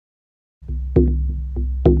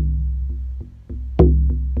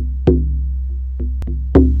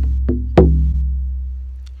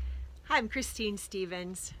Christine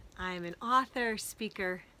Stevens. I'm an author,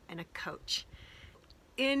 speaker, and a coach.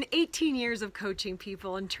 In 18 years of coaching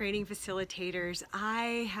people and training facilitators,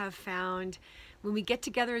 I have found when we get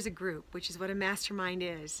together as a group, which is what a mastermind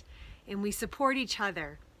is, and we support each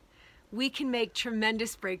other, we can make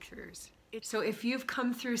tremendous breakthroughs. So if you've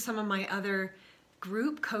come through some of my other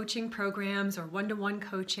group coaching programs or one-to-one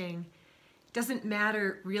coaching, doesn't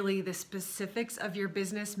matter really the specifics of your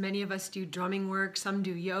business. Many of us do drumming work, some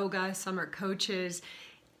do yoga, some are coaches.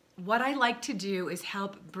 What I like to do is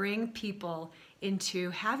help bring people into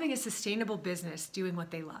having a sustainable business doing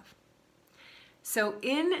what they love. So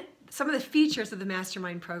in some of the features of the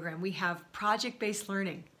Mastermind program, we have project-based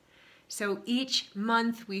learning. So each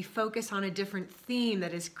month we focus on a different theme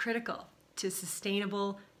that is critical to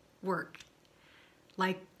sustainable work,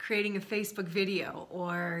 like creating a Facebook video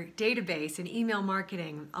or database and email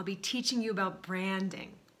marketing. I'll be teaching you about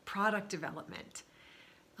branding, product development.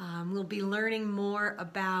 We'll be learning more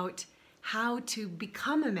about how to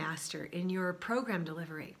become a master in your program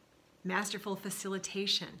delivery, masterful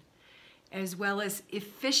facilitation, as well as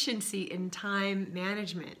efficiency in time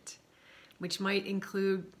management, which might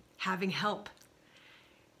include having help.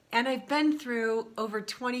 And I've been through over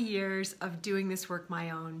 20 years of doing this work my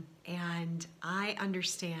own, and I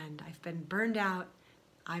understand. I've been burned out,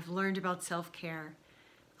 I've learned about self-care,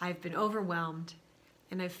 I've been overwhelmed,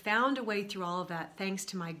 and I've found a way through all of that thanks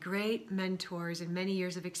to my great mentors and many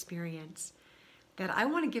years of experience that I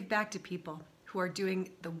want to give back to people who are doing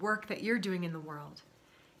the work that you're doing in the world.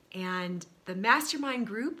 And the Mastermind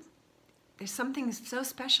group, there's something so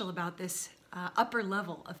special about this upper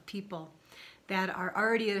level of people that are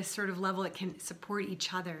already at a sort of level that can support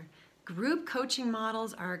each other. Group coaching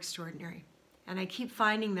models are extraordinary. And I keep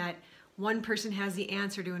finding that one person has the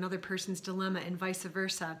answer to another person's dilemma and vice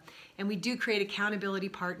versa. And we do create accountability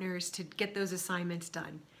partners to get those assignments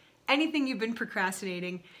done. Anything you've been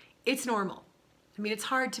procrastinating, it's normal. I mean, it's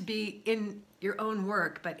hard to be in your own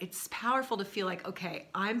work, but it's powerful to feel like, okay,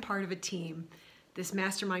 I'm part of a team, this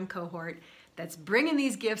mastermind cohort, that's bringing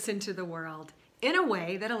these gifts into the world in a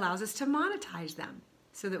way that allows us to monetize them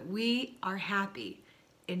so that we are happy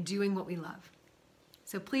in doing what we love.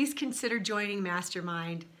 So please consider joining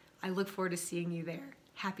Mastermind. I look forward to seeing you there.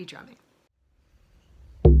 Happy drumming.